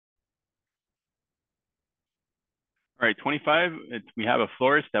All right, 25, we have a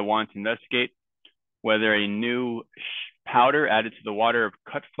florist that wants to investigate whether a new powder added to the water of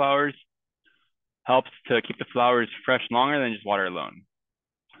cut flowers helps to keep the flowers fresh longer than just water alone.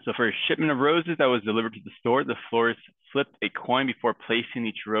 So for a shipment of roses that was delivered to the store, the florist flipped a coin before placing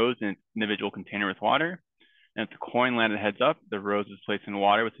each rose in its individual container with water. And if the coin landed heads up, the rose was placed in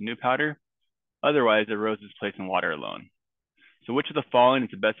water with the new powder. Otherwise, the rose is placed in water alone. So which of the following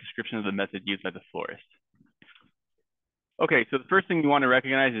is the best description of the method used by the florist? Okay, so the first thing you want to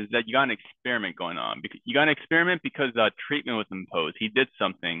recognize is that you got an experiment going on. You got an experiment because treatment was imposed. He did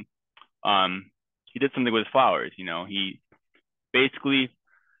something. He did something with flowers. You know, he basically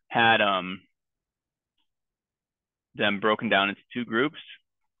had them broken down into two groups.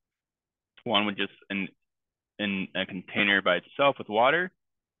 One was just in a container by itself with water,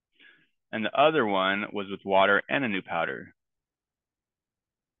 and the other one was with water and a new powder.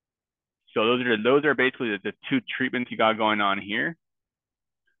 So those are basically the two treatments you got going on here.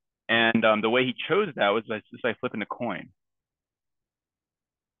 And the way he chose that was just by flipping a coin.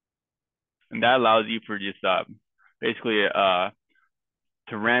 And that allows you for just basically to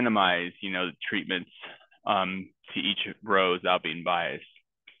randomize, you know, the treatments to each rose without being biased.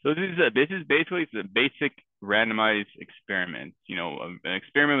 So this is basically the basic randomized experiment, you know, an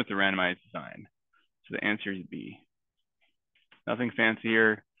experiment with a randomized design. So the answer is B. Nothing fancy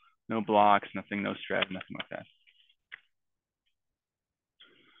here, no blocks, nothing, no stress, nothing like that.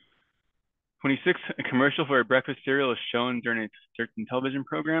 26, a commercial for a breakfast cereal is shown during a certain television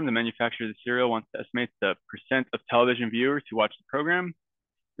program. The manufacturer of the cereal wants to estimate the percent of television viewers who watch the program.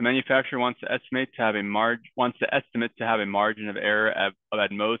 The manufacturer wants to estimate to have a margin of error of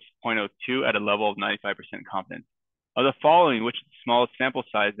at most 0.02 at a level of 95% confidence. Of the following, which is the smallest sample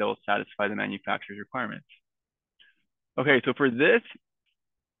size that will satisfy the manufacturer's requirements? Okay, so for this,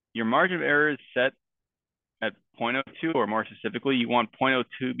 your margin of error is set at 0.02, or more specifically, you want 0.02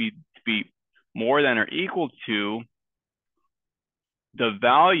 to be more than or equal to the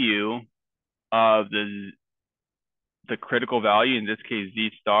value of the critical value, in this case,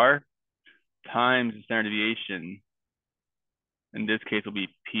 Z star, times the standard deviation. In this case, will be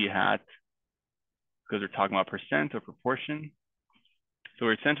P hat, because we're talking about percent or proportion. So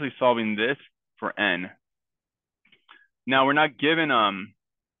we're essentially solving this for N. Now we're not given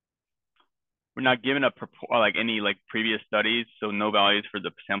like any like previous studies, so no values for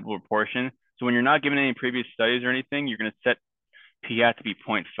the sample proportion. So when you're not given any previous studies or anything, you're going to set P hat to be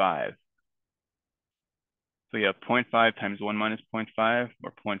 0.5. So you have 0.5 times 1 minus 0.5,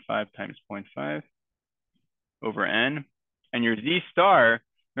 or 0.5 times 0.5 over N. And your Z star,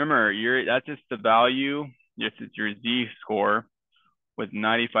 remember, that's just the value, yes, it's your Z score with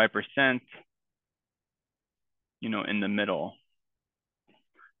 95%, you know, in the middle.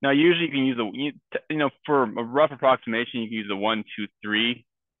 Now, usually you can use you know, for a rough approximation, you can use the 1, 2, 3,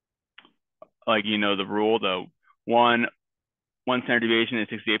 like, you know, the rule, the one standard deviation is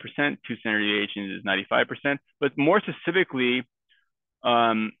 68%, two standard deviations is 95%. But more specifically,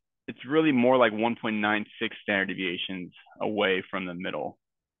 it's really more like 1.96 standard deviations away from the middle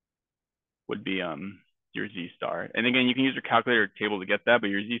would be your Z star. And again, you can use your calculator table to get that,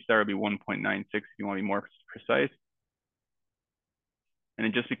 but your Z star would be 1.96 if you want to be more precise. And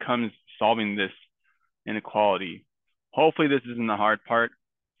it just becomes solving this inequality. Hopefully this isn't the hard part.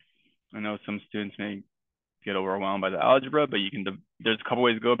 I know some students may get overwhelmed by the algebra, but there's a couple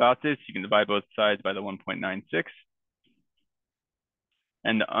ways to go about this. You can divide both sides by the 1.96.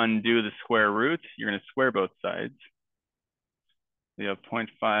 And to undo the square root, you're going to square both sides. So you have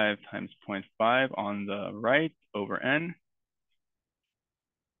 0.5 times 0.5 on the right over N.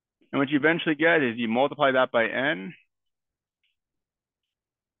 And what you eventually get is you multiply that by N.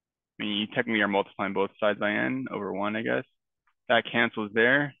 I mean, you technically are multiplying both sides by N over 1, I guess. That cancels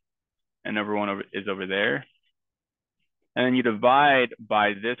there, and over 1 is over there. And then you divide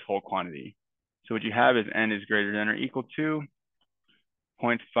by this whole quantity. So what you have is N is greater than or equal to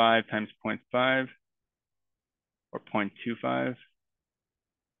 0.5 times 0.5, or 0.25,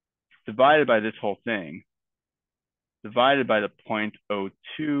 divided by this whole thing, divided by the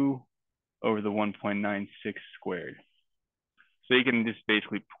 0.02 over the 1.96 squared. So you can just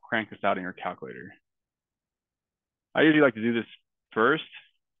basically crank this out in your calculator. I usually like to do this first,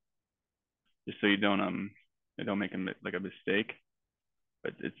 just so you don't make a mistake,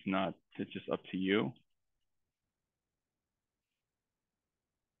 but it's just up to you.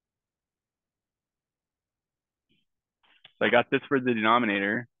 So I got this for the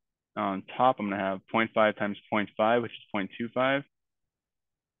denominator. On top, I'm gonna have 0.5 times 0.5, which is 0.25.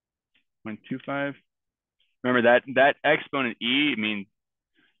 0.25. Remember that exponent E means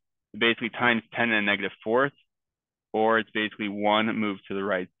basically times 10 to the negative fourth. or it's basically one move to the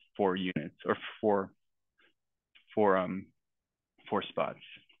right 4 units, or four spots.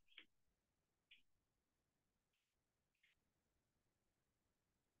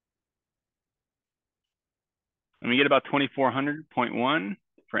 And we get about 2400.1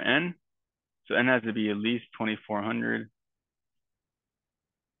 for n. So n has to be at least 2400.99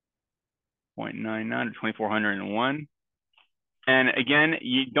 or 2401. And again,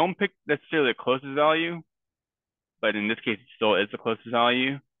 you don't pick necessarily the closest value, but in this case, it still is the closest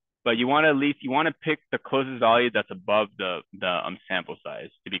value. But you want to pick the closest value that's above the sample size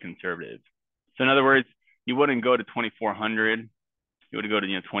to be conservative. So in other words, you wouldn't go to 2400. You would go to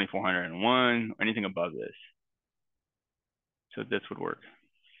 2401 or anything above this. So this would work.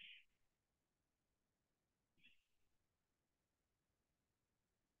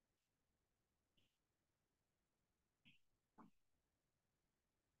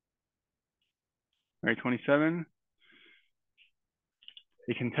 All right, 27.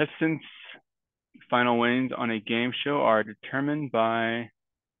 The contestants' final wins on a game show are determined by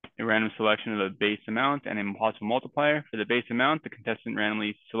a random selection of a base amount and a possible multiplier. For the base amount, the contestant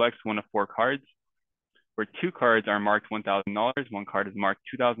randomly selects one of 4 cards, where 2 cards are marked $1,000, 1 card is marked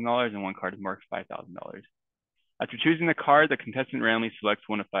 $2,000, and 1 card is marked $5,000. After choosing the card, the contestant randomly selects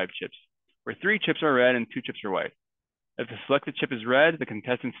one of 5 chips, where 3 chips are red and 2 chips are white. If the selected chip is red, the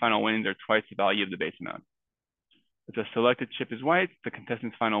contestant's final winnings are twice the value of the base amount. If the selected chip is white, the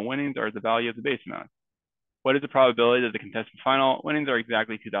contestant's final winnings are the value of the base amount. What is the probability that the contestant's final winnings are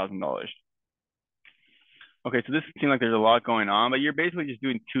exactly $2,000? Okay, so this seems like there's a lot going on, but you're basically just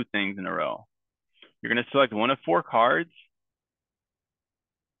doing 2 things in a row. You're going to select one of 4 cards.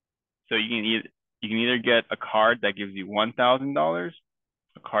 So you can either get a card that gives you $1,000,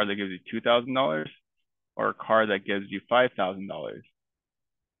 a card that gives you $2,000, or a card that gives you $5,000.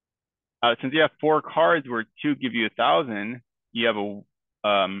 Since you have 4 cards where 2 give you 1,000, you have a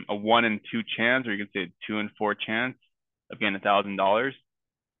 1 in 2 chance, or you can say 2 in 4 chance of getting $1,000.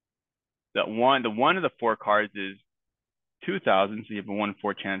 The one of the 4 cards is 2,000, so you have a 1 in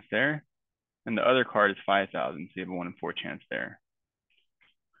 4 chance there, and the other card is 5,000, so you have a 1 in 4 chance there.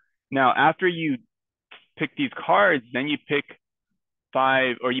 Now, after you pick these cards, then you pick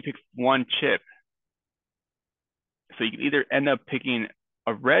 5, or you pick 1 chip. So you can either end up picking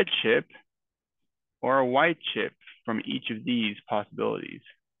a red chip or a white chip from each of these possibilities.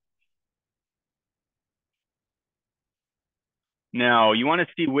 Now, you want to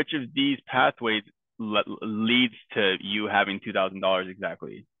see which of these pathways leads to you having $2,000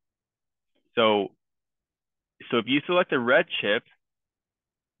 exactly. So if you select a red chip,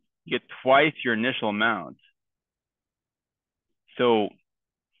 you get twice your initial amount. So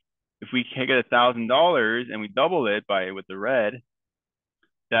if we can get $1,000 and we double it with the red,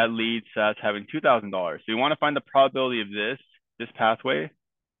 that leads to us having $2,000. So you want to find the probability of this pathway.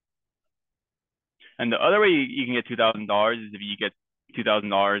 And the other way you can get $2,000 is if you get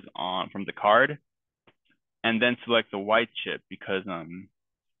 $2,000 from the card, and then select the white chip, because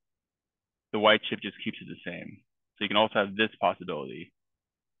the white chip just keeps it the same. So you can also have this possibility.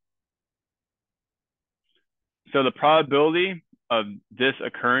 So the probability of this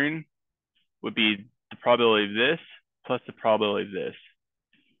occurring would be the probability of this plus the probability of this.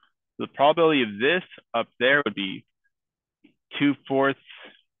 The probability of this up there would be 2/4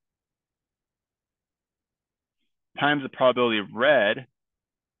 times the probability of red,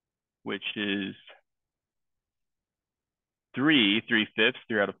 which is 3/5,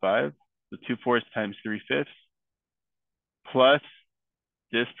 3 out of 5. So 2/4 times 3/5, plus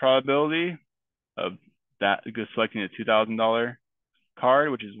this probability of that selecting a $2,000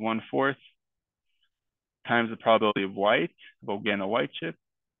 card, which is 1/4, times the probability of white, again a white chip,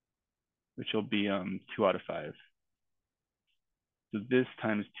 which will be 2 out of 5. So this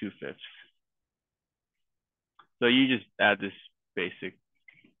times 2/5. So you just add this basic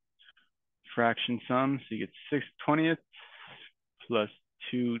fraction sum. So you get 6/20 plus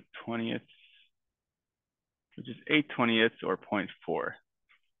 2/20, which is 8/20 or 0.4.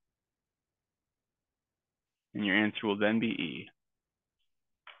 And your answer will then be E.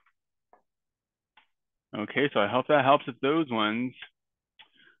 Okay, so I hope that helps with those ones.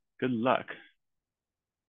 Good luck.